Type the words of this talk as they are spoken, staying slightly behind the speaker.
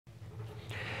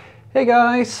Hey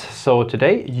guys, so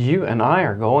today you and I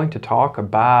are going to talk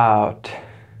about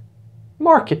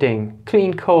marketing,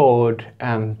 clean code,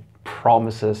 and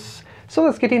promises. So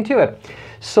let's get into it.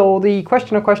 So the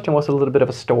question was a little bit of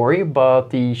a story,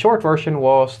 but the short version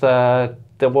was that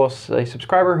there was a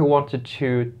subscriber who wanted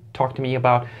to talk to me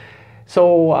about.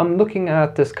 So I'm looking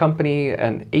at this company,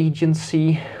 an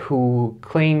agency who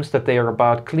claims that they are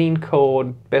about clean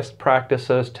code, best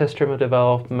practices, test-driven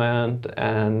development,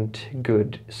 and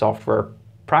good software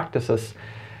practices.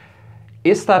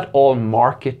 Is that all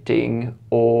marketing,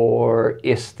 or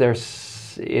is there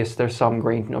some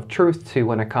grain of truth to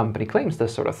when a company claims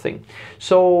this sort of thing?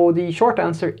 So the short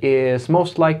answer is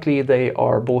most likely they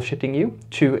are bullshitting you,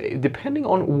 depending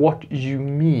on what you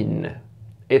mean.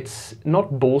 It's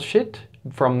not bullshit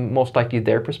from most likely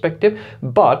their perspective,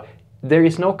 but there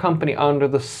is no company under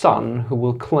the sun who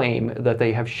will claim that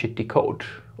they have shitty code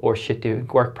or shitty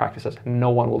work practices. No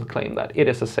one will claim that. It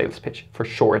is a sales pitch. For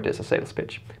sure it is a sales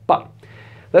pitch. But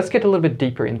let's get a little bit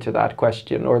deeper into that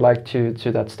question, or to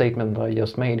that statement I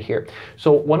just made here.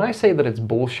 So when I say that it's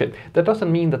bullshit, that doesn't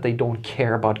mean that they don't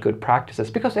care about good practices,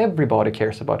 because everybody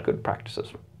cares about good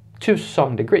practices to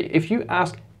some degree. If you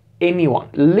ask anyone,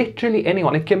 literally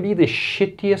anyone, it can be the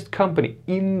shittiest company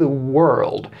in the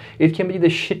world, it can be the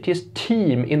shittiest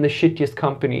team in the shittiest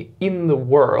company in the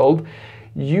world,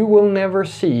 you will never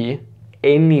see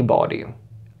anybody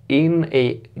in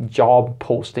a job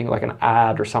posting, like an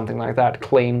ad or something like that,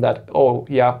 claim that, oh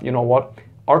yeah, you know what,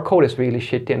 our code is really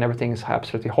shitty and everything is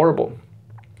absolutely horrible.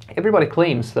 Everybody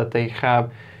claims that they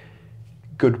have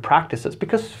good practices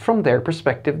because from their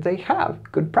perspective they have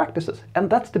good practices, and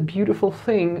that's the beautiful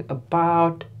thing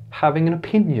about having an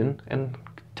opinion and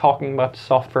talking about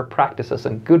software practices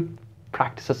and good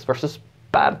practices versus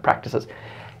bad practices.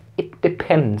 It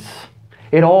depends.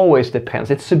 It always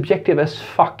depends. It's subjective as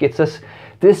fuck.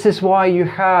 This is why you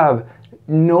have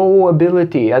no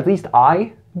ability, at least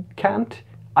I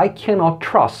cannot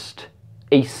trust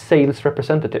a sales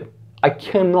representative. I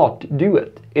cannot do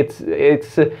it.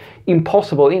 It's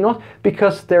impossible, not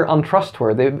because they're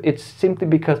untrustworthy. It's simply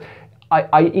because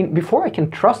before I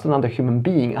can trust another human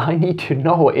being, I need to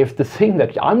know if the thing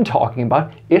that I'm talking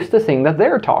about is the thing that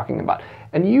they're talking about.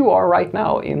 And you are right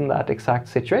now in that exact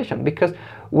situation, because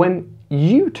when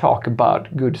you talk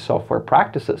about good software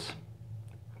practices,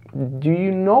 do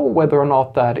you know whether or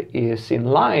not that is in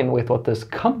line with what this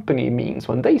company means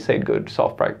when they say good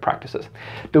software practices?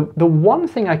 The one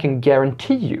thing I can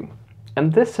guarantee you,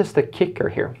 and this is the kicker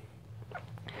here,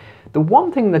 the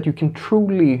one thing that you can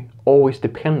truly always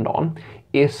depend on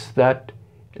is that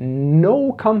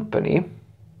no company,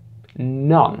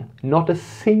 none, not a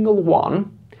single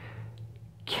one,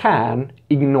 can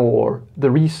ignore the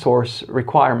resource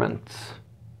requirements,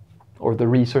 or the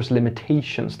resource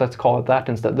limitations, let's call it that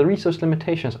instead, the resource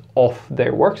limitations of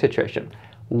their work situation.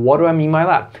 What do I mean by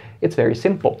that? It's very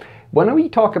simple. When we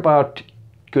talk about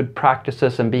good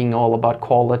practices and being all about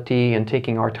quality and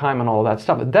taking our time and all that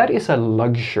stuff, that is a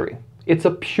luxury. It's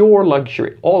a pure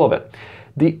luxury, all of it.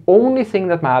 The only thing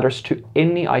that matters to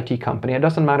any IT company, it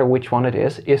doesn't matter which one it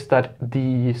is that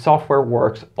the software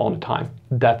works on time.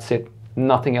 That's it.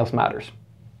 Nothing else matters.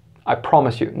 I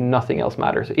promise you, nothing else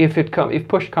matters. If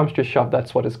push comes to shove,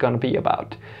 that's what it's going to be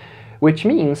about. Which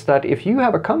means that if you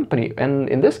have a company, and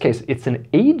in this case it's an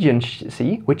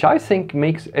agency, which I think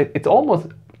makes it's almost.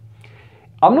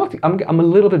 I'm a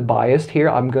little bit biased here.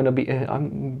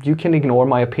 You can ignore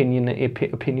my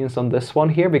opinions on this one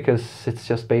here, because it's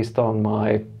just based on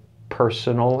my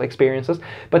personal experiences.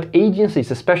 But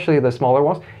agencies, especially the smaller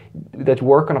ones that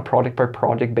work on a project by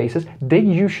project basis, they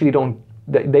usually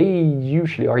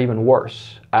are even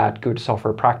worse at good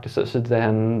software practices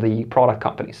than the product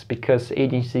companies, because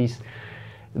agencies,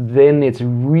 then it's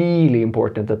really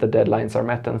important that the deadlines are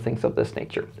met and things of this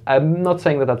nature. I'm not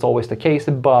saying that that's always the case,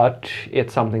 but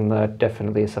it's something that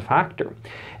definitely is a factor.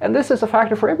 And this is a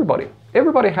factor for everybody.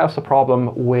 Everybody has a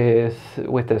problem with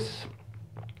this.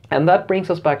 And that brings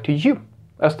us back to you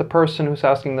as the person who's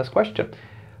asking this question.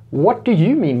 What do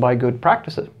you mean by good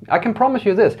practices? I can promise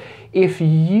you this. If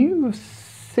you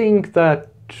think that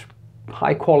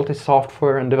high quality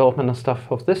software and development and stuff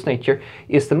of this nature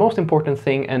is the most important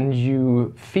thing, and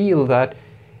you feel that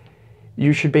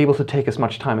you should be able to take as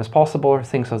much time as possible or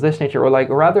things of this nature, or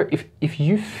rather if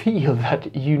you feel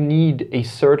that you need a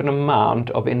certain amount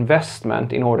of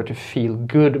investment in order to feel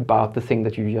good about the thing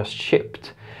that you just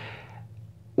shipped,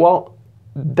 well,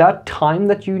 that time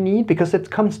that you need, because it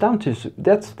comes down to,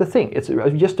 that's the thing, it's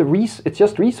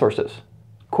just resources.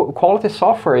 Quality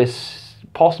software is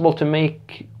possible to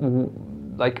make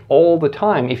like all the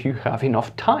time if you have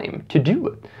enough time to do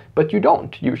it. but you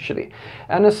don't usually.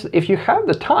 And if you have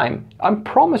the time, I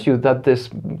promise you that this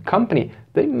company,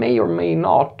 they may or may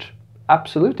not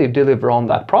absolutely deliver on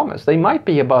that promise. They might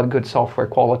be about good software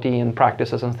quality and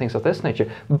practices and things of this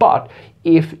nature. But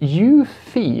if you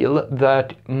feel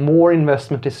that more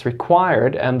investment is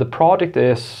required and the project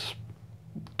is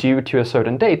due to a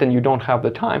certain date and you don't have the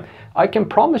time, I can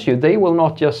promise you they will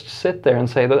not just sit there and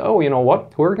say that, oh, you know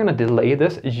what, we're going to delay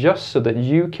this just so that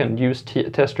you can use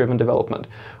test-driven development,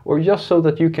 or just so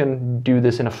that you can do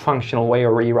this in a functional way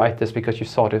or rewrite this because you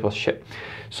thought it was shit.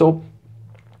 So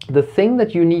the thing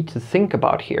that you need to think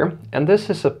about here, and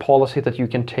this is a policy that you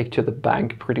can take to the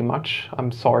bank pretty much,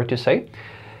 I'm sorry to say,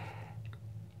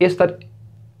 is that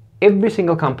every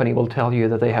single company will tell you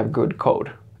that they have good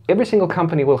code. Every single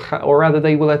company will, or rather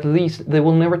they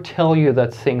will never tell you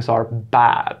that things are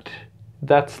bad.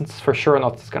 That's for sure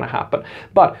not what's going to happen.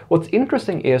 But what's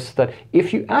interesting is that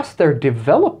if you ask their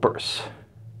developers,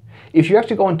 if you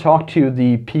actually go and talk to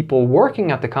the people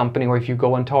working at the company, or if you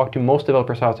go and talk to most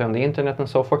developers out there on the internet and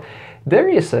so forth, there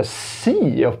is a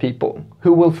sea of people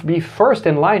who will be first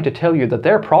in line to tell you that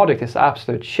their product is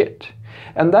absolute shit.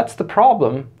 And that's the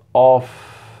problem of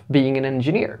being an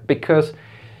engineer, because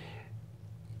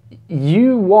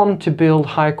you want to build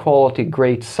high quality,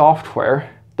 great software.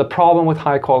 The problem with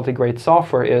high quality, great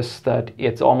software is that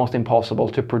it's almost impossible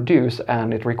to produce,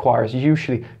 and it requires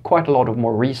usually quite a lot of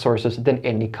more resources than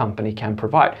any company can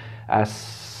provide. As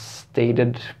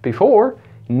stated before,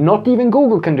 not even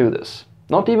Google can do this.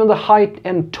 Not even the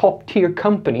high-end top-tier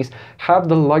companies have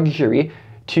the luxury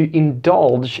to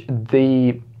indulge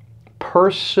the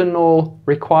personal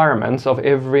requirements of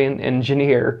every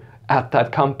engineer at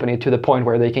that company to the point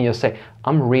where they can just say,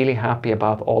 I'm really happy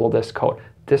about all of this code.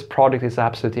 This project is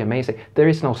absolutely amazing. There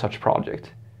is no such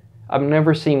project. I've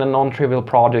never seen a non-trivial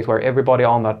project where everybody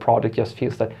on that project just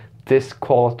feels that this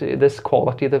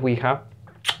quality that we have,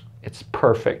 it's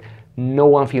perfect. No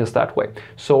one feels that way.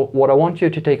 So what I want you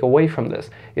to take away from this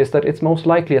is that it's most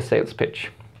likely a sales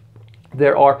pitch.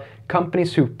 There are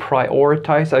companies who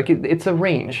prioritize, like it's a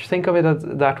range. Think of it as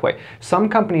that way. Some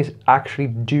companies actually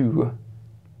do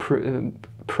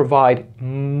provide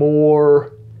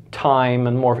more time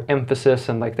and more emphasis,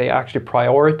 and like they actually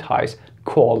prioritize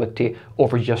quality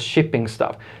over just shipping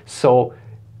stuff. So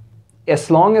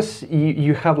as long as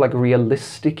you have like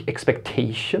realistic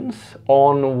expectations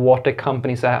on what the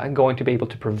companies are going to be able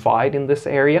to provide in this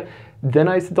area, then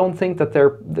I don't think that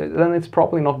then it's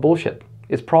probably not bullshit.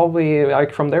 It's probably,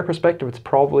 like, from their perspective, it's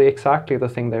probably exactly the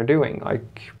thing they're doing.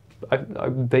 Like,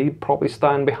 they probably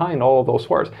stand behind all of those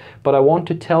words. But I want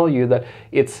to tell you that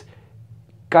it's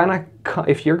gonna,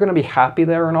 if you're gonna be happy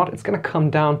there or not, it's gonna come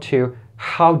down to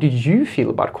how do you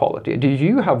feel about quality? Do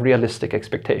you have realistic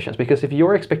expectations? Because if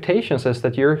your expectations is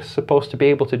that you're supposed to be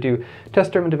able to do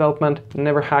test-driven development,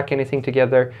 never hack anything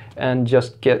together, and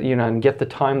just get, and get the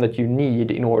time that you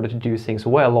need in order to do things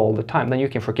well all the time, then you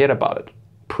can forget about it.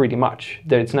 Pretty much.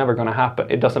 It's never going to happen.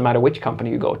 It doesn't matter which company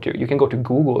you go to. You can go to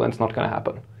Google and it's not going to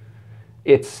happen.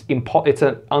 It's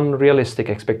an unrealistic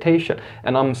expectation.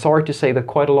 And I'm sorry to say that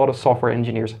quite a lot of software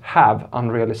engineers have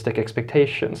unrealistic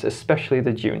expectations, especially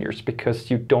the juniors,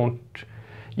 because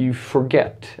you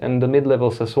forget, and the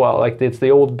mid-levels as well. Like, it's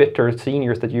the old bitter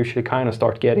seniors that usually kind of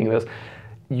start getting this.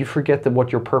 You forget that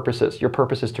what your purpose is. Your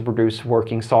purpose is to produce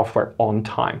working software on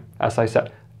time. As I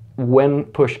said, when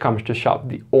push comes to shove,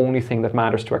 the only thing that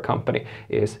matters to a company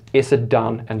is it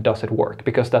done and does it work?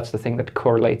 Because that's the thing that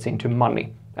correlates into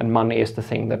money. And money is the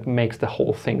thing that makes the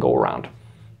whole thing go around.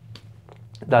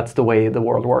 That's the way the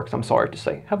world works, I'm sorry to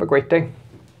say. Have a great day.